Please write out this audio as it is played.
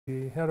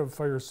the head of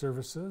fire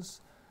services,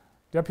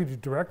 deputy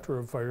director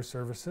of fire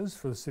services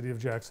for the City of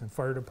Jackson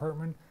Fire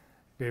Department,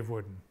 Dave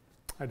Wooden.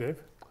 Hi,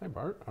 Dave. Hi,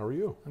 Bart. How are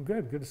you? I'm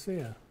good. Good to see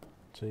you.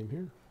 Same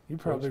here. You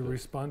probably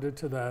responded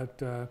to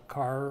that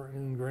car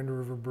in Grand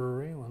River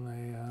Brewery when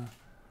they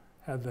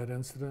had that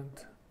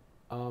incident.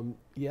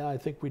 Yeah, I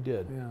think we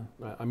did.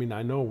 Yeah. I mean,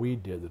 I know we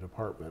did, the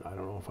department. I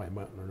don't know if I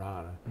went or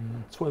not.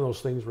 It's one of those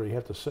things where you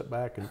have to sit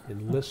back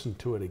and listen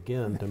to it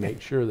again to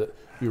make sure that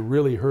you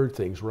really heard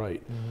things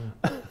right.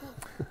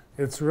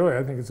 It's really,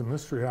 I think it's a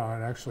mystery how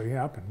it actually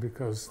happened,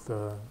 because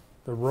the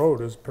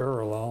road is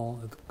parallel.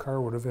 The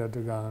car would have had to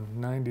have gone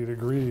 90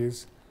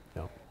 degrees.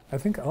 Yeah. I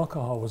think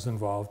alcohol was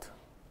involved.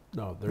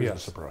 No, there's a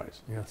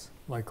surprise. Yes,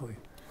 likely.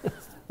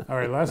 All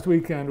right, last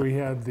weekend we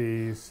had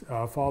the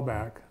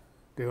fallback.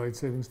 Daylight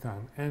savings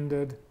time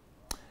ended,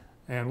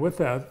 and with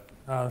that,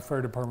 the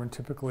fire department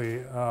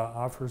typically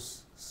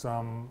offers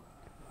some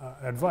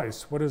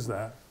advice. What is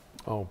that?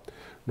 Oh,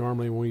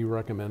 normally we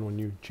recommend when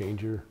you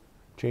change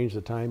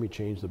the time, you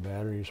change the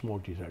battery in your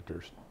smoke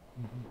detectors.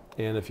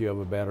 And if you have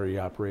a battery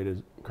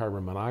operated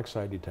carbon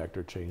monoxide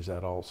detector, change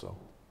that also.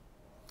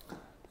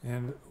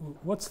 And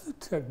what's the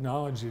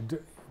technology?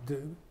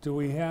 Do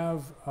we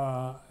have,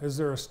 is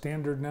there a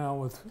standard now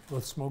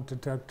with smoke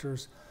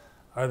detectors?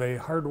 Are they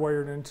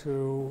hardwired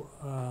into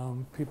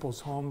people's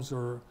homes,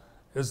 or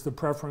is the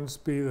preference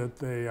be that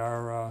they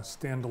are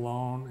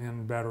standalone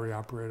and battery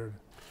operated?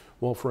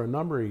 Well, for a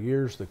number of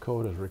years, the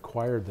code has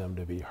required them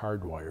to be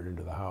hardwired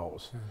into the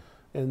house.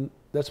 And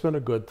that's been a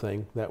good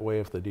thing. That way,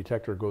 if the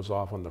detector goes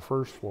off on the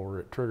first floor,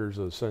 it triggers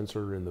a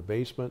sensor in the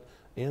basement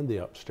and the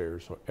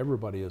upstairs, so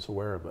everybody is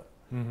aware of it.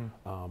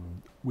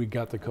 We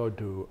got the code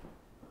to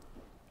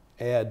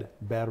add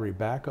battery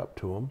backup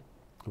to them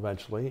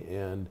eventually,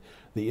 and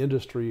the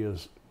industry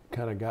has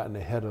kind of gotten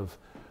ahead of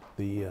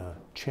the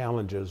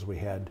challenges we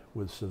had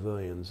with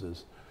civilians.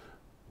 As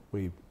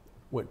we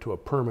went to a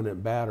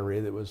permanent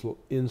battery that was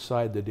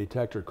inside the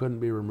detector, couldn't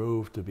be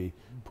removed to be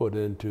put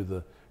into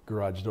the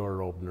garage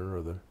door opener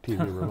or the TV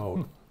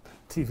remote.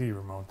 TV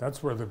remote,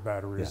 that's where the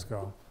batteries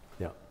go.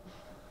 Yeah.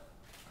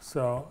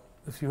 So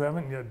if you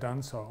haven't yet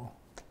done so,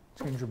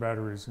 change your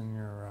batteries in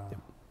your,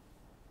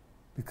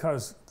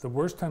 because the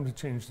worst time to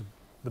change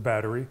the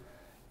battery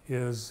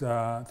is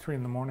 3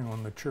 in the morning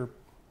when the chirp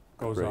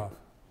goes off.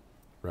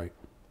 Right,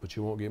 but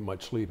you won't get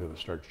much sleep if it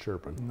starts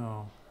chirping.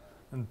 No,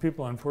 and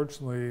people,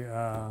 unfortunately,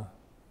 the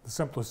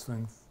simplest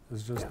thing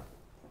is just...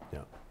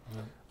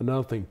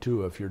 Another thing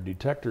too, if your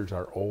detectors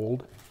are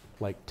old,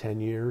 like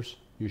 10 years,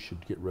 you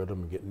should get rid of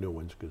them and get new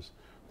ones, because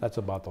that's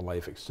about the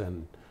life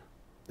extent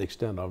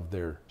of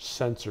their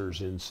sensors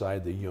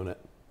inside the unit,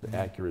 the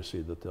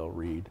accuracy that they'll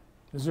read.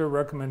 Is there a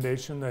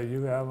recommendation that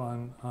you have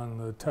on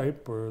the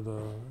type or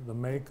the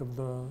make of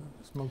the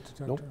smoke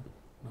detector? Nope.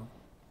 No.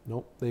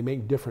 Nope. They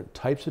make different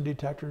types of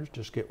detectors.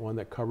 Just get one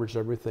that covers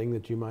everything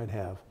that you might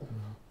have.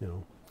 You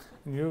know.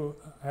 And you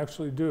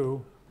actually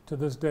do, to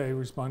this day,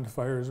 respond to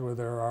fires where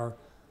there are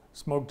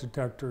smoke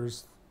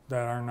detectors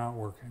that are not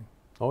working.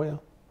 Oh yeah.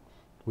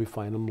 We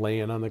find them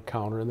laying on the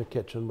counter in the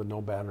kitchen with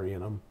no battery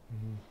in them.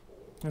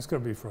 It's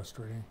going to be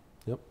frustrating.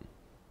 Yep.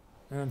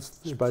 And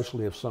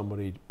especially if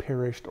somebody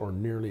perished or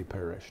nearly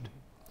perished.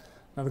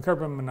 Now the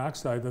carbon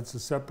monoxide, that's a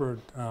separate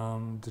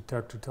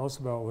detector. Tell us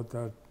about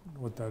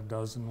what that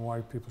does and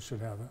why people should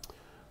have it.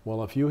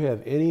 Well, if you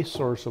have any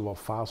source of a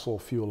fossil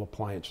fuel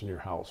appliance in your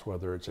house,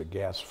 whether it's a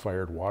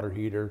gas-fired water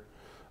heater,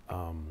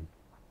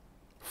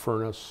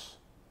 furnace,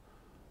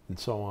 and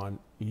so on,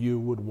 you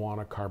would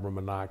want a carbon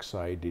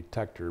monoxide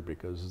detector,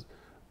 because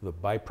the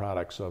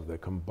byproducts of the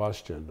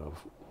combustion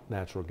of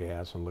natural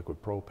gas and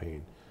liquid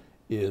propane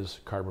is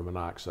carbon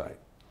monoxide,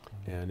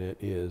 and it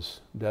is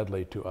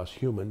deadly to us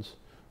humans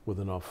with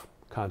enough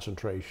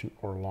concentration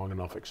or long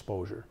enough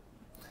exposure.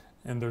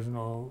 And there's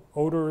no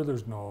odor,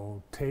 there's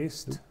no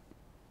taste, Nope.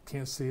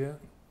 Can't see it?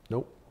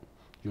 Nope.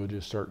 You'll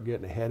just start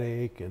getting a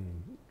headache, and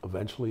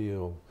eventually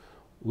your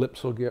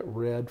lips will get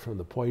red from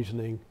the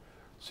poisoning.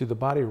 See, the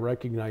body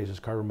recognizes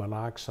carbon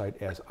monoxide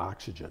as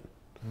oxygen,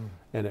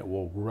 and it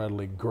will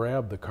readily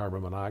grab the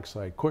carbon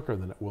monoxide quicker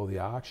than it will the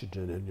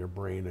oxygen in your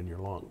brain and your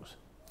lungs.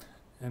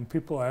 And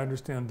people, I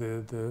understand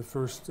the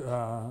first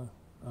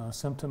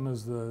symptom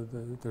is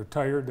they're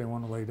tired, they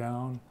want to lay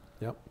down.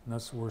 Yep. And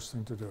that's the worst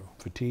thing to do.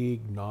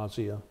 Fatigue,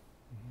 nausea,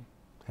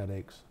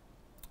 headaches.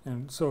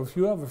 And so if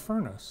you have a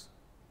furnace,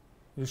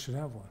 you should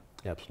have one.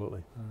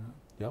 Absolutely.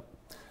 Yep.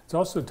 It's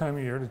also a time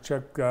of year to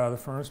check the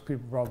furnace.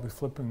 People probably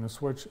flipping the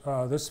switch.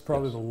 This is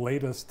probably the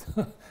latest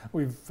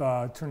we've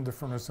turned the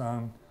furnace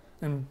on,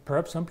 and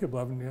perhaps some people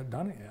haven't yet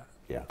done it yet.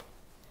 Yeah.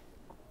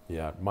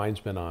 Yeah,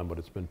 mine's been on, but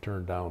it's been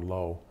turned down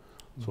low.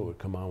 So it would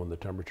come on when the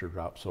temperature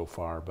drops so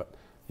far. But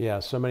yeah,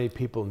 so many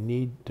people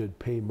need to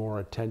pay more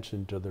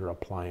attention to their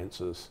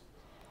appliances.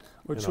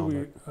 What should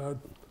we,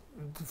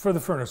 for the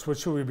furnace, what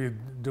should we be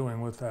doing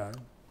with that?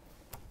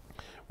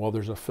 Well,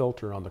 there's a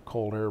filter on the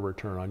cold air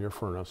return on your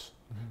furnace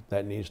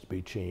that needs to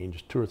be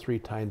changed 2 or 3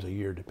 times a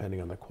year,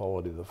 depending on the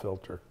quality of the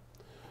filter.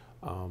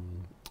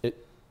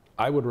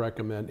 I would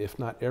recommend, if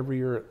not every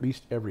year, at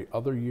least every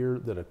other year,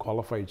 that a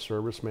qualified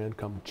serviceman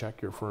come check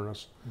your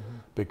furnace,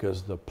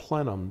 because the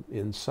plenum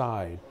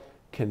inside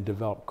can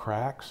develop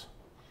cracks,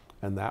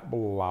 and that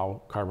will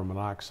allow carbon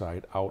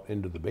monoxide out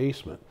into the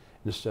basement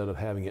instead of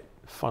having it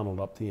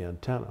funneled up the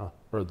antenna,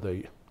 or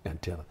the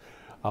antenna,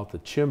 out the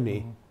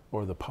chimney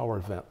or the power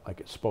vent like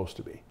it's supposed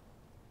to be.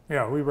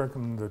 Yeah, we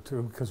recommend it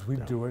too, because we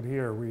do it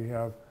here. We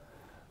have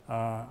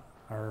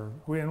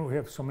we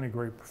have so many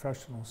great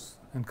professionals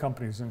and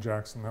companies in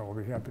Jackson that will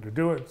be happy to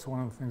do it. It's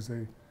one of the things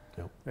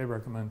they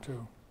recommend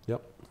too.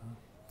 Yep.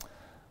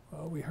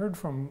 We heard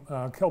from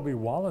Kelby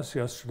Wallace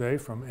yesterday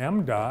from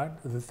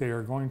MDOT that they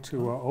are going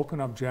to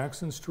open up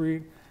Jackson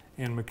Street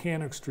and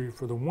Mechanic Street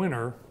for the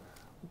winter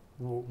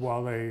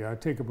while they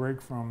take a break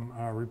from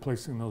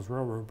replacing those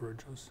railroad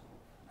bridges.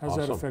 How does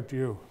that affect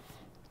you?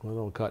 Well,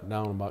 they'll cut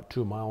down about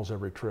 2 miles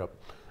every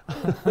trip,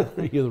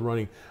 either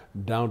running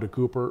down to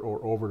Cooper or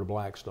over to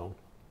Blackstone.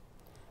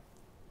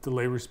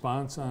 Delay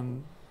response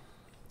on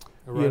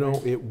arriving?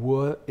 You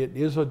know, it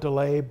is a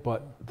delay,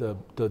 but the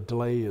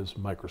delay is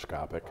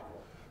microscopic.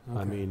 Okay.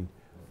 I mean,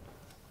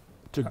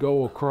 to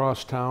go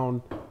across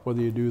town,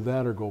 whether you do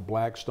that or go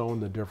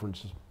Blackstone, the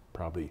difference is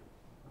probably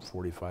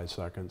 45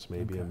 seconds,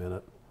 maybe a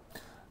minute.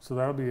 So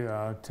that'll be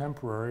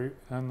temporary,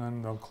 and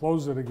then they'll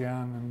close it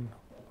again, and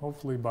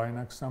hopefully by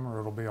next summer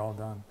it'll be all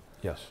done.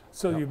 Yes.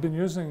 So you've been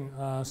using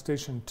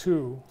Station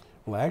 2.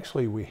 Well,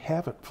 actually, we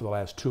haven't for the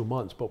last 2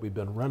 months, but we've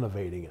been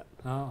renovating it.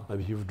 Oh.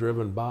 If you've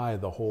driven by,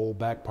 the whole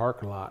back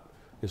parking lot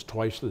is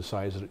twice the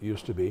size that it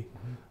used to be.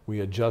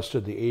 We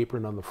adjusted the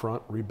apron on the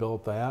front,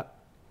 rebuilt that,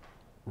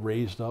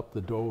 raised up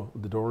the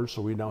doors,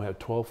 so we now have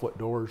 12-foot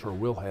doors, or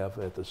will have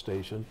at the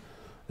station.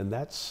 And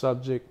that's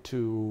subject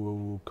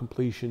to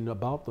completion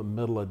about the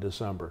middle of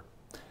December.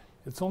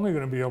 It's only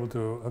going to be able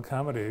to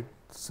accommodate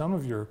some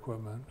of your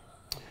equipment.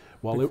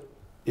 Well,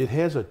 it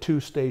has a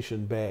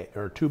two-station bay,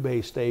 or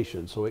two-bay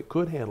station, so it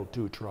could handle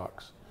 2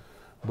 trucks.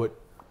 But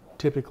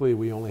typically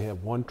we only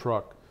have 1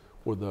 truck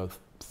with a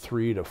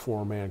 3 to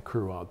 4 man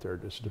crew out there,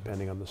 just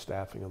depending on the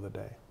staffing of the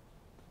day.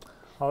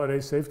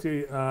 Holiday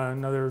safety,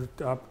 another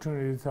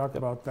opportunity to talk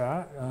about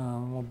that.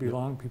 Won't be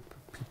long.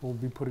 People will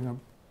be putting up,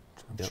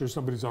 I'm sure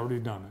somebody's already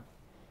done it.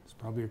 There's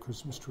probably a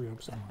Christmas tree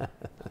up somewhere.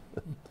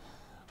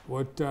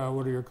 What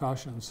are your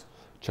cautions?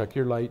 Check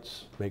your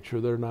lights, make sure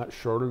they're not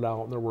shorted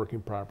out and they're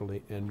working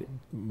properly, and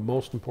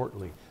most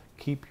importantly,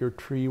 keep your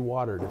tree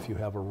watered if you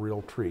have a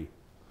real tree,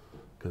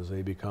 because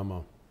they become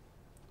a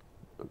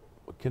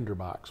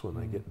kinderbox when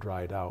they get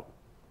dried out.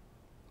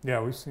 Yeah,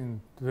 we've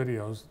seen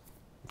videos.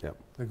 Yep.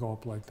 They go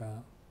up like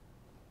that.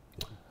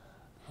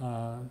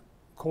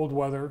 Cold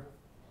weather,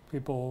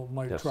 people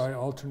might try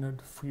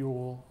alternate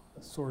fuel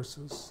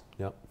sources.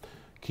 Yep.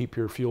 Keep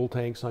your fuel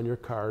tanks on your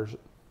cars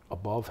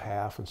above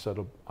half instead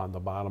of on the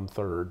bottom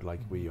third, like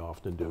we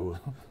often do,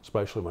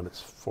 especially when it's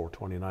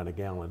 $4.29 a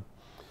gallon.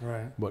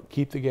 Right. But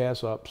keep the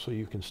gas up so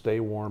you can stay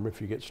warm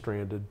if you get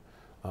stranded.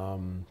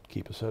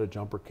 Keep a set of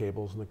jumper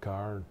cables in the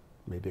car, and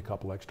maybe a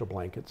couple extra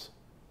blankets.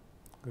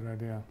 Good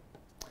idea.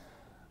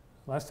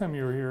 Last time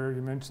you were here,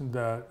 you mentioned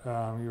that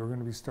you were going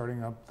to be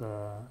starting up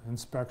the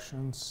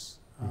inspections,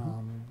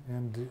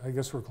 and I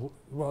guess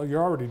well,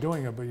 you're already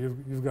doing it, but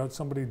you've got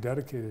somebody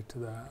dedicated to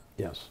that.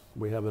 Yes,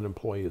 we have an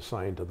employee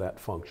assigned to that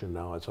function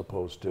now, as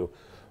opposed to,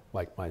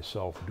 like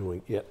myself,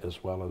 doing it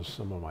as well as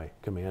some of my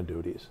command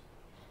duties.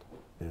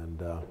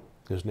 And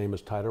his name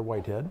is Tyler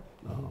Whitehead.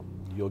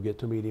 You'll get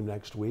to meet him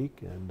next week,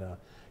 and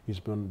he's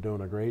been doing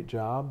a great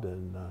job,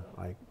 and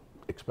I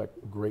expect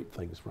great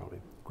things from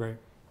him. Great.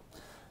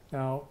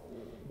 Now,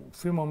 a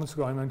few moments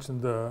ago I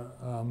mentioned the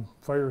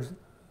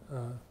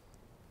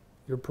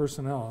your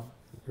personnel,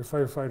 your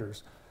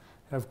firefighters,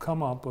 have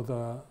come up with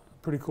a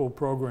pretty cool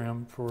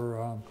program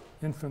for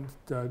infant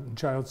and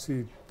child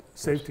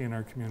safety in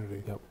our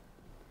community. Yep.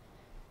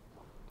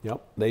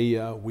 Yep.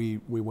 They we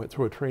went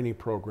through a training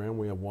program.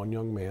 We have one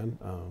young man,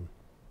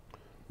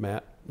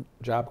 Matt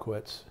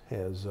Jobquitz,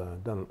 has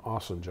done an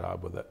awesome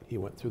job with it. He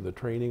went through the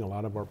training. A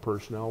lot of our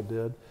personnel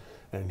did,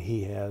 and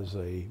he has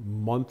a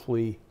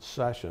monthly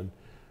session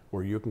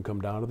where you can come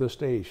down to the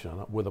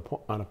station with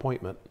an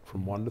appointment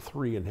from 1 to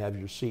 3 and have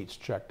your seats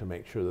checked to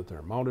make sure that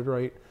they're mounted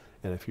right.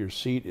 And if your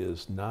seat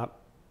is not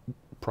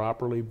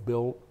properly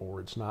built, or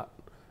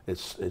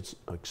it's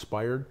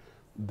expired,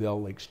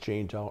 they'll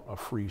exchange out a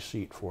free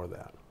seat for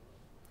that.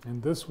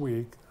 And this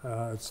week,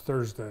 it's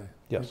Thursday.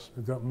 Yes.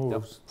 It got moved.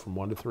 Yep, from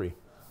 1 to 3.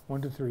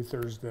 1 to 3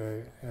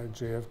 Thursday at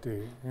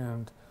JFD.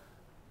 And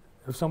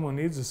if someone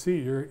needs a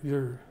seat,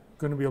 you're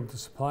going to be able to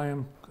supply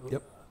them.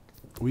 Yep.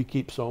 We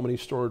keep so many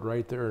stored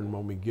right there, and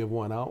when we give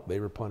one out, they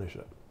replenish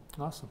it.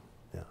 Awesome.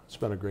 Yeah, it's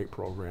been a great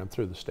program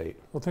through the state.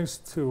 Well, thanks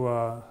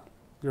to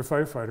your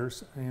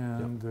firefighters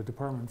and the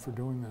department for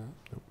doing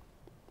that. Yep.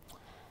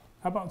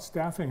 How about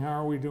staffing?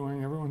 How are we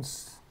doing?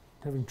 Everyone's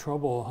having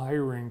trouble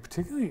hiring,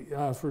 particularly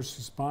first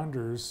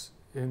responders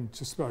in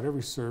just about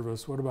every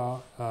service. What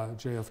about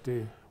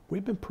JFD?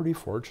 We've been pretty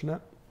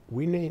fortunate.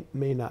 We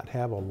may not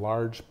have a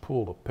large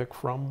pool to pick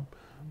from,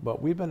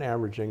 But we've been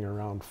averaging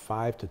around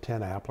 5 to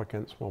 10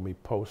 applicants when we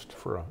post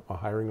for a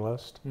hiring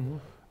list.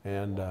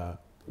 And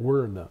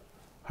we're in the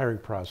hiring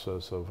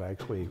process of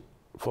actually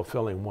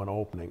fulfilling one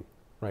opening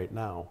right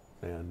now.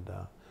 And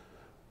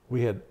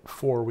we had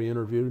 4 we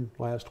interviewed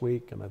last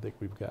week, and I think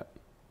we've got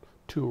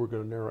 2 we're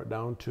going to narrow it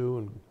down to,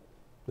 and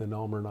then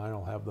Elmer and I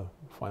will have the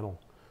final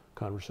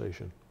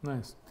conversation.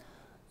 Nice.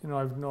 You know,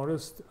 I've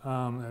noticed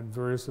at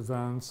various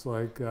events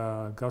like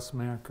Gus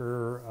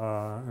Macker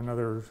and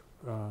other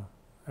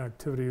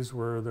activities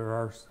where there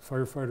are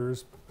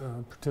firefighters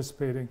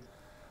participating,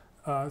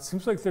 it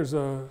seems like there's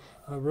a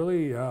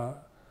really a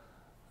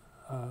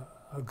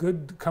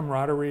good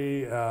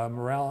camaraderie,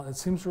 morale. It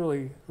seems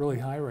really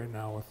high right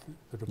now with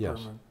the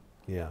department.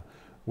 Yes. Yeah.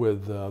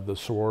 With the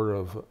support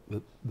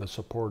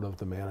of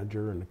the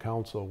manager and the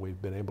council,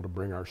 we've been able to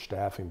bring our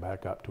staffing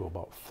back up to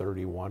about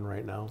 31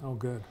 right now. Oh,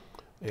 good.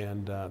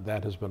 And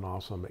that has been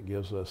awesome. It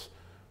gives us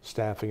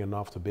staffing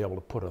enough to be able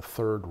to put a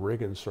 3rd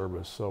rig in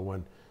service. So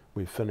when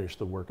we finish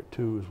the work at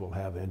 2s, we'll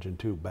have engine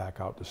 2 back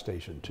out to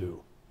station 2.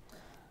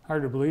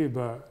 Hard to believe,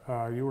 but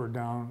you were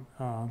down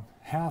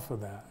half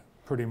of that,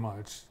 pretty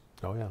much.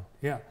 Oh, yeah.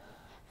 Yeah.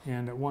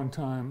 And at one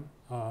time,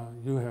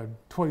 you had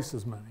twice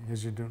as many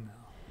as you do now.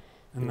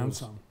 And then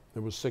some.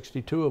 There was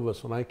 62 of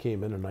us when I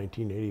came in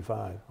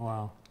 1985.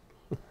 Wow.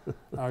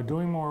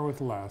 Doing more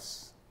with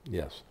less.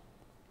 Yes.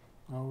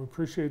 We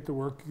appreciate the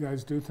work you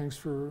guys do. Thanks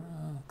for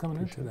coming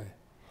in today.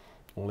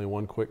 Only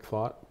one quick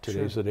thought.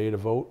 Today's the day to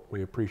vote.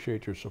 We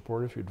appreciate your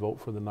support if you'd vote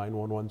for the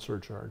 911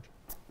 surcharge.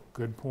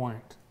 Good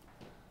point.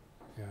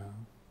 Yeah.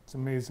 It's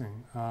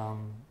amazing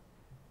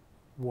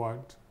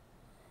what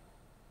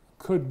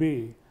could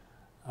be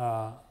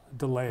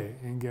delay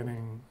in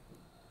getting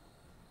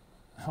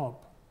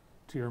help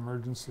to your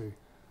emergency.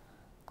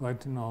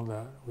 Glad to know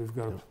that we've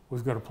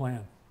got a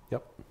plan.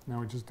 Yep. Now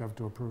we just have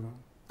to approve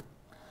it.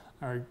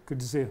 All right, good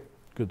to see you.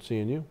 Good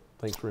seeing you.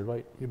 Thanks for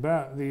inviting. You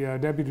bet. The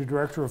Deputy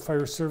Director of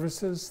Fire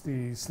Services,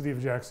 the City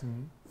of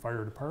Jackson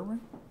Fire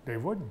Department,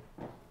 Dave Wooden.